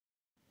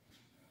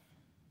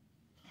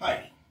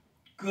Hi,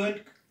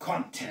 good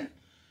content.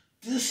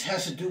 This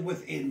has to do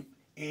with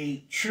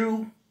a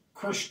true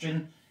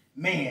Christian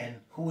man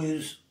who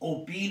is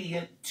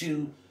obedient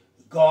to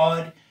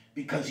God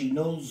because he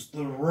knows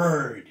the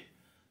word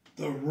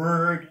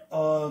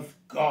of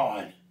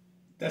God.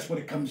 That's what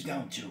it comes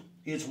down to.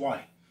 Here's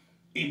why.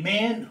 A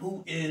man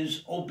who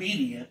is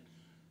obedient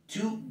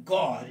to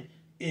God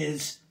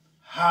is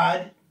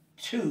hard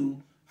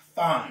to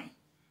find.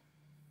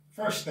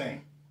 First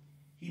thing,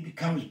 he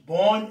becomes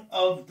born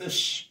of the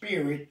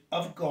Spirit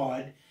of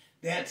God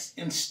that's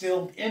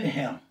instilled in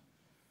him.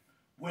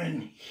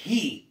 When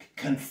he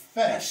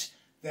confessed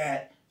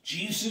that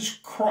Jesus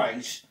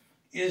Christ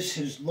is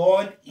his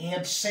Lord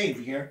and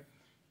Savior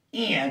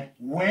and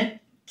went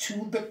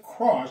to the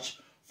cross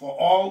for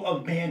all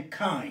of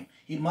mankind,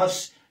 he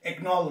must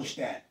acknowledge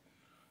that,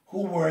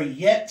 who were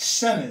yet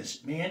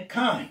sinners,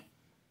 mankind,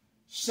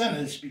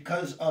 sinners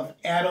because of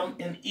Adam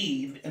and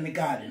Eve in the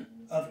Garden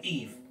of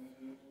Eden.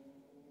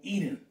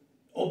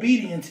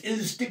 Obedience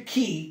is the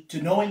key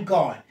to knowing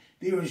God.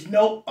 There is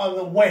no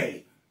other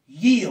way.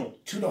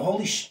 Yield to the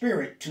Holy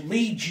Spirit to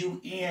lead you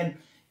and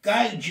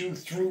guide you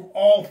through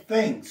all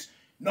things.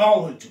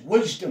 Knowledge,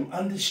 wisdom,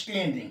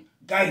 understanding,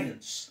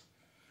 guidance.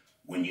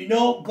 When you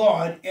know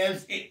God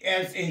as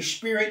a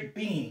spirit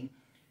being,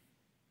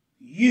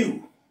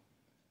 you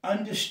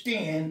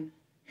understand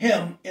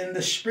him in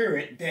the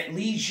spirit that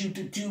leads you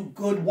to do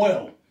good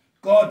will,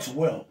 God's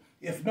will.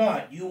 If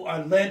not, you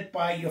are led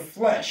by your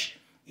flesh,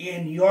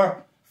 and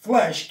your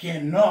flesh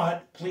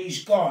cannot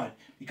please God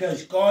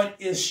because God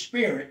is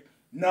spirit,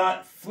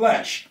 not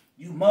flesh.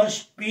 You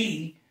must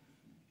be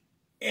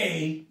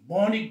a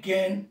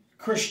born-again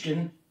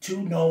Christian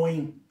to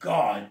knowing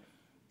God.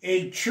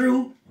 A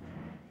true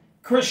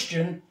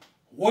Christian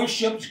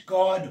worships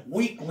God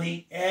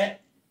weekly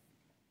at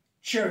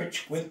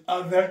church with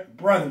other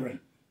brethren.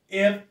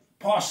 If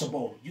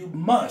possible, you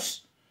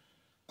must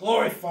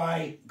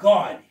glorify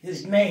God,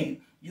 his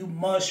name. You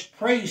must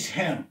praise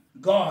him,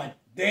 God,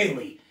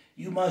 daily.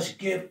 You must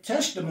give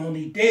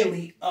testimony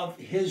daily of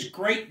his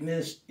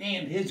greatness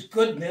and his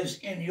goodness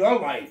in your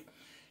life.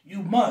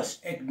 You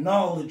must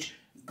acknowledge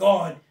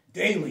God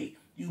daily.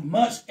 You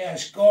must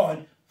ask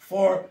God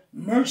for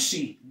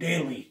mercy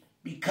daily,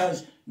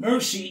 because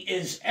mercy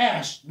is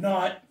asked,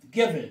 not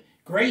given.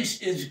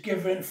 Grace is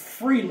given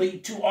freely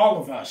to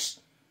all of us,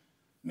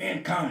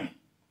 mankind.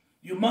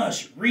 You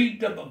must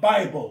read the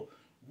Bible,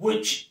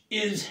 which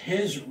is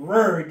his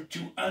word,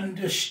 to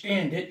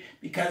understand it,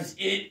 because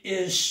it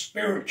is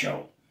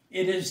spiritual.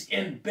 It is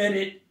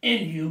embedded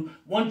in you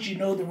once you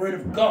know the word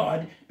of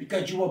God,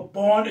 because you were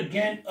born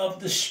again of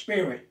the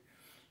Spirit.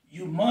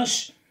 You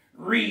must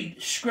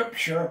read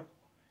Scripture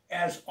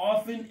as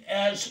often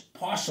as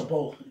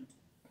possible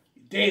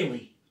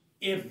daily.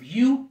 If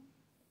you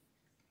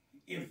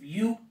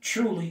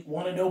truly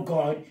want to know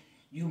God,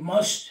 you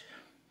must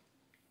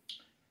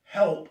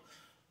help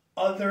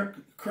other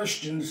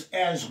Christians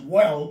as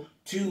well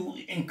to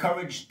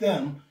encourage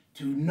them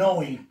to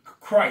knowing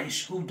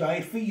Christ, who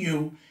died for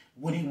you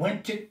when he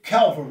went to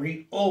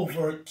Calvary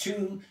over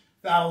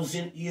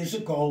 2,000 years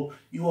ago.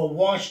 You are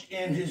washed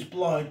in his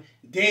blood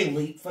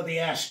daily for the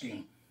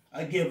asking.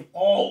 I give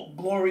all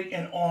glory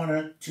and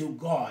honor to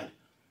God.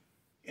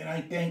 And I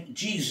thank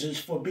Jesus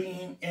for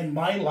being in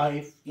my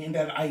life, and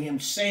that I am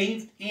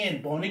saved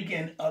and born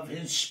again of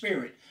his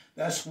Spirit.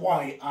 That's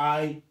why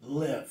I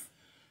live.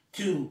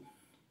 To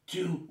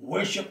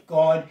worship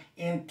God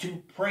and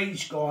to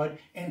praise God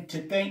and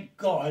to thank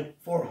God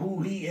for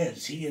who he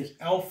is. He is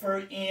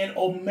Alpha and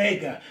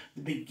Omega,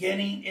 the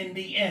beginning and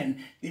the end.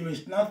 There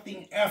is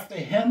nothing after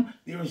him.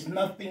 There is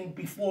nothing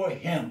before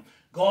him.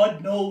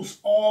 God knows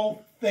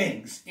all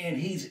things, and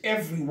he's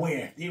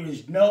everywhere. There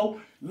is no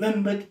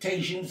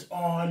limitations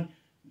on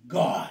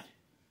God.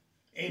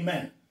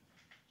 Amen.